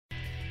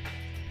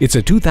It's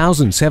a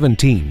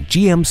 2017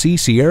 GMC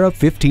Sierra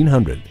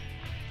 1500.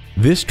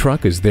 This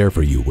truck is there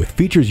for you with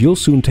features you'll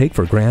soon take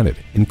for granted,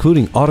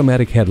 including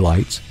automatic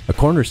headlights, a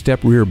corner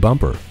step rear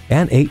bumper,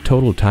 and 8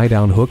 total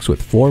tie-down hooks with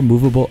 4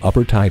 movable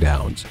upper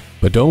tie-downs.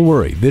 But don't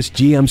worry, this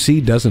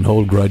GMC doesn't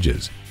hold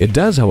grudges. It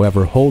does,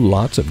 however, hold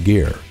lots of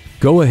gear.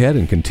 Go ahead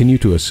and continue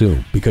to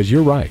assume, because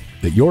you're right,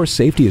 that your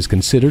safety is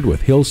considered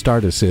with Hill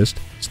Start Assist,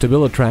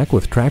 StabiliTrak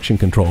with traction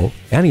control,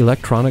 and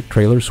electronic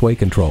trailer sway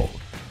control.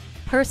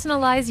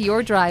 Personalize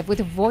your drive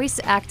with a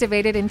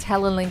voice-activated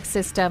IntelliLink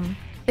system.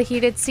 The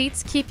heated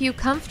seats keep you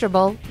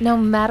comfortable no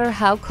matter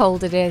how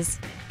cold it is.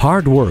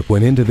 Hard work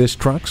went into this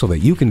truck so that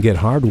you can get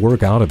hard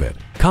work out of it.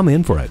 Come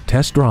in for a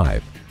test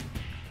drive.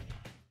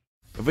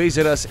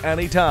 Visit us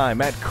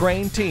anytime at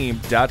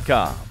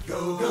crainteam.com.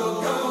 Go, go.